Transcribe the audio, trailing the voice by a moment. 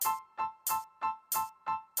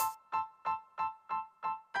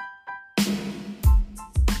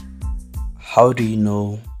How do you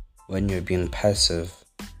know when you're being passive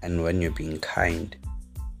and when you're being kind?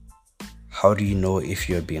 How do you know if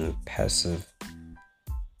you're being passive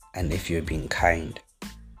and if you're being kind?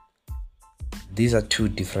 These are two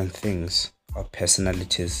different things or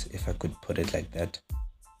personalities, if I could put it like that.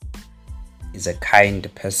 Is a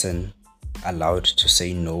kind person allowed to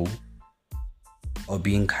say no? Or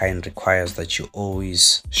being kind requires that you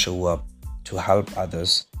always show up to help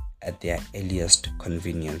others at their earliest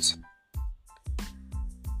convenience?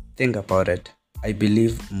 Think about it. I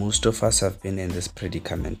believe most of us have been in this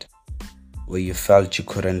predicament where you felt you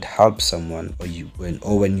couldn't help someone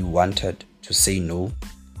when you wanted to say no,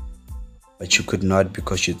 but you could not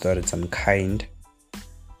because you thought it's unkind.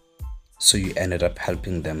 So you ended up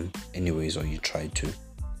helping them anyways, or you tried to.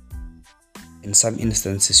 In some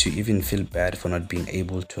instances, you even feel bad for not being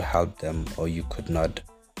able to help them, or you could not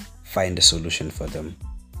find a solution for them.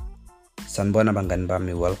 Sanbona bangani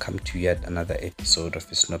bami, welcome to yet another episode of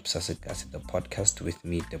Isnopsa Sikasi, the podcast with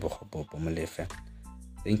me, Tebogo Bobo Molefe.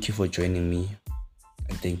 Thank you for joining me,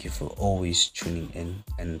 and thank you for always tuning in,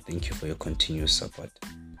 and thank you for your continuous support.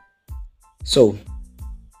 So,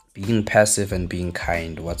 being passive and being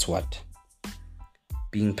kind, what's what?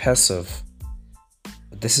 Being passive,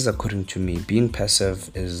 this is according to me, being passive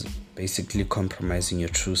is basically compromising your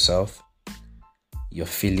true self, your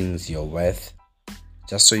feelings, your worth,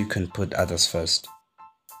 just so you can put others first.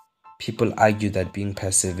 People argue that being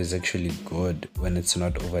passive is actually good when it's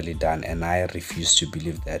not overly done, and I refuse to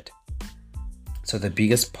believe that. So the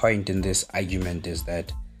biggest point in this argument is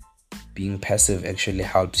that being passive actually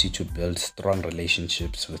helps you to build strong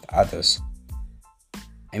relationships with others.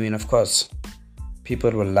 I mean, of course,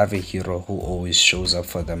 people will love a hero who always shows up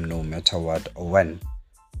for them no matter what or when.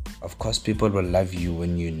 Of course, people will love you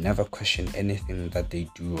when you never question anything that they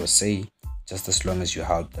do or say, just as long as you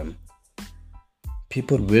help them.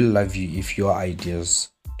 People will love you if your ideas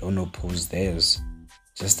don't oppose theirs,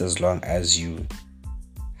 just as long as you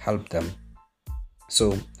help them.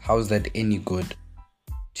 So, how is that any good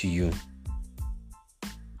to you?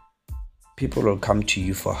 People will come to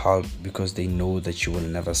you for help because they know that you will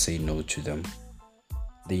never say no to them.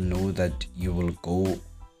 They know that you will go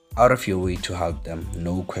out of your way to help them,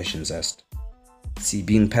 no questions asked. See,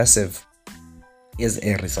 being passive is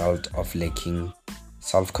a result of lacking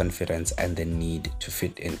self-confidence and the need to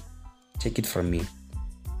fit in. Take it from me.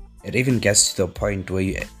 It even gets to the point where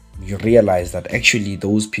you realize that actually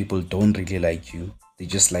those people don't really like you. They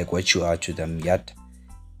just like what you are to them, yet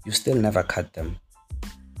you still never cut them.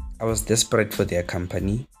 I was desperate for their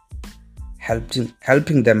company.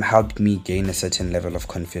 Helping them helped me gain a certain level of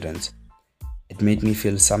confidence. It made me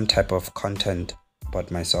feel some type of content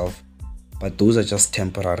about myself, but those are just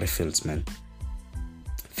temporary feels, man.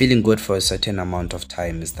 Feeling good for a certain amount of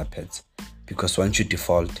time is the pet, because once you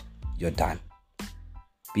default, you're done.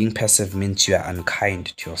 Being passive means you are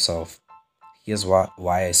unkind to yourself. Here's why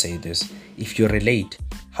I say this. If you relate,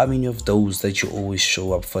 how many of those that you always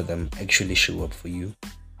show up for them actually show up for you?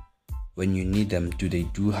 When you need them, do they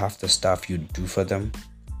do half the stuff you do for them?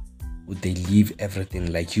 Would they leave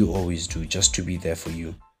everything like you always do just to be there for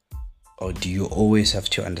you? Or do you always have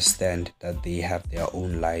to understand that they have their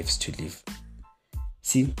own lives to live?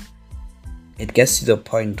 See, it gets to the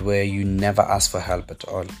point where you never ask for help at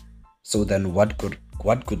all. So then what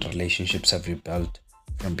good relationships have you built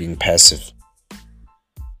from being passive?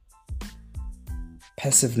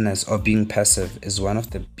 Passiveness or being passive is one of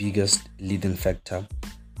the biggest leading factor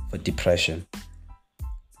for depression.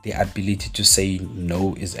 The ability to say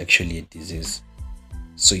no is actually a disease,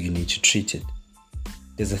 so you need to treat it.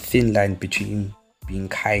 There's a thin line between being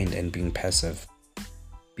kind and being passive.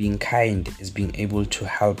 Being kind is being able to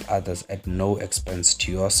help others at no expense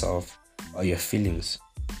to yourself or your feelings.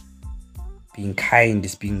 Being kind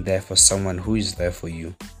is being there for someone who is there for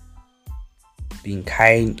you. Being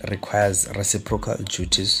kind requires reciprocal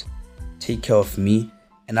duties. Take care of me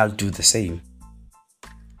and I'll do the same.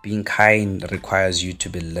 Being kind requires you to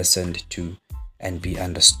be listened to and be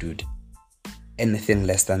understood. Anything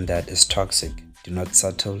less than that is toxic. Do not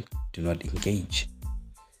settle, do not engage.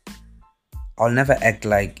 I'll never act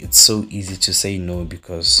like it's so easy to say no,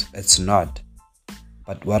 because it's not.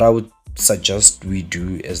 But what I would suggest we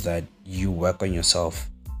do is that you work on yourself.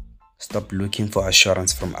 Stop looking for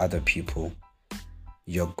assurance from other people.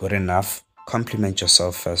 You're good enough. Compliment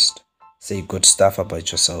yourself first. Say good stuff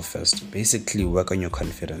about yourself first. Basically, work on your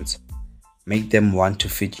confidence. Make them want to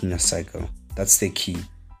fit in your cycle. That's the key.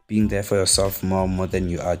 Being there for yourself more than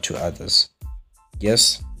you are to others.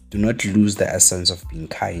 Yes, do not lose the essence of being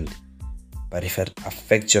kind. But if it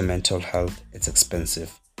affects your mental health, it's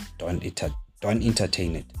expensive. Don't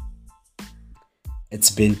entertain it. It's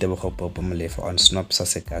been Tebogo Popo Molefe on Snopsa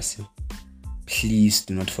Sekasi. Please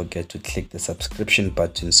do not forget to click the subscription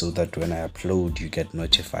button so that when I upload you get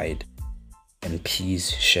notified. And please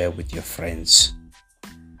share with your friends.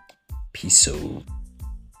 Peace out.